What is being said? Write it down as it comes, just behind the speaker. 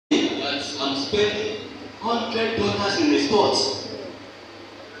spending $100 in a spot.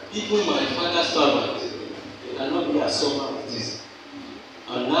 Even my father's servant, they cannot be as someone as this.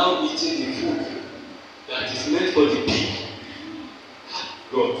 I'm now eating the food that is meant for the pig.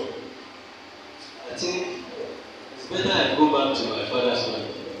 God, I think it's better I go back to my father's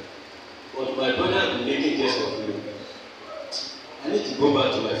land. But my brother will make it just of me. I need to go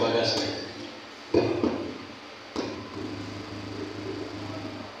back to my father's land.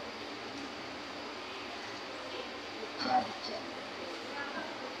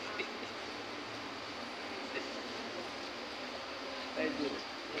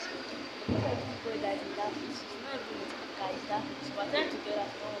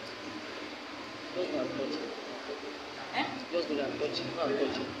 Just go and touch it. Go and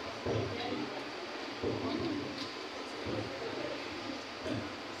touch it.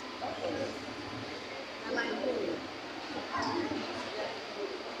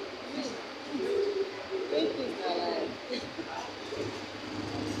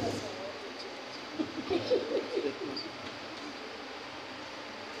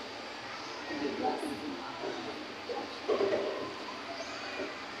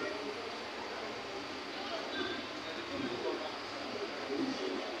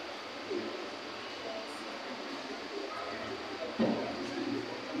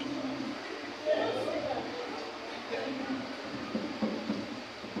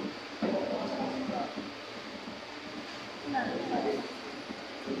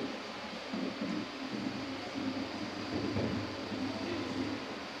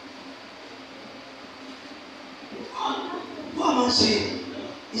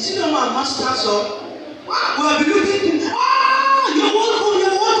 Is it not my master's son? We have been looking to you're welcome.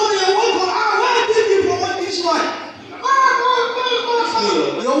 Where did you promote this one?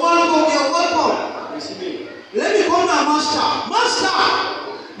 You're welcome. Let me call my master.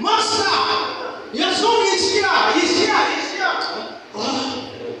 Master! Your son is here. He's here.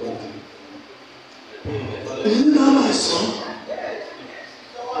 Is it not my son?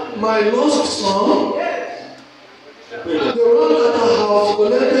 My lost son? The one that I have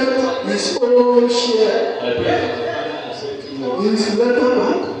collected his own share. His letter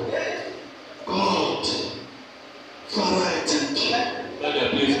back. God, Father, I thank you.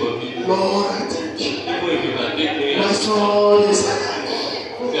 Lord, I thank you. My son is alive.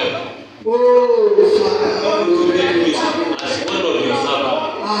 Oh, Father, as one of your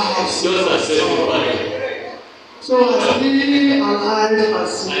servants, I have seen just accept your body. So as he and I have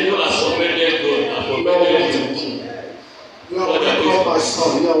seen. I know as offended God, I've offended you. You are welcome, my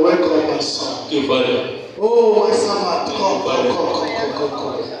son. You are welcome, my son. Thank you, Father. Oh, my servant, come.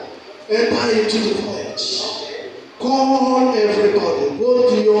 Enter into the village. Call everybody,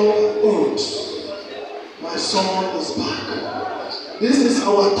 both young and old. My son is back. This is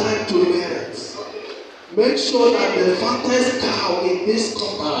our time to merit. Make sure that the fattest cow in this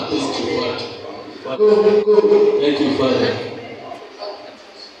compound is killed. Go. Thank you, Father.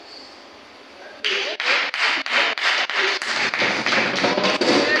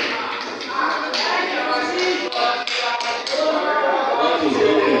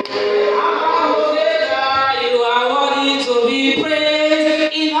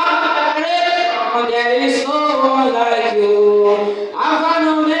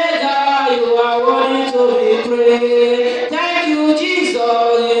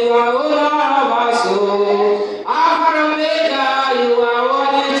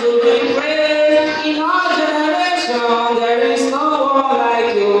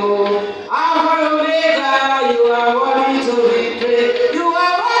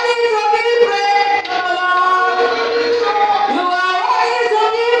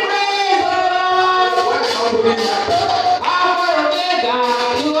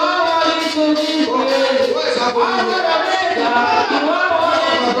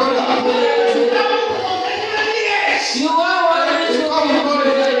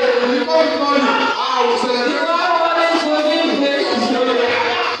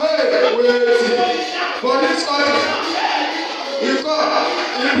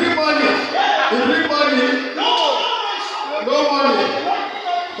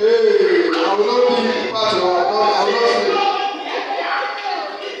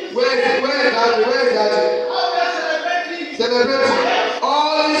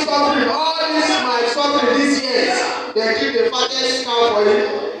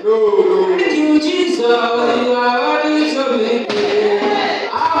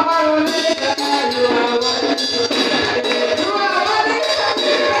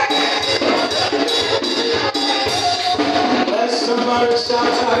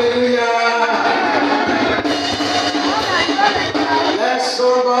 Let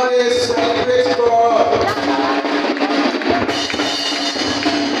somebody say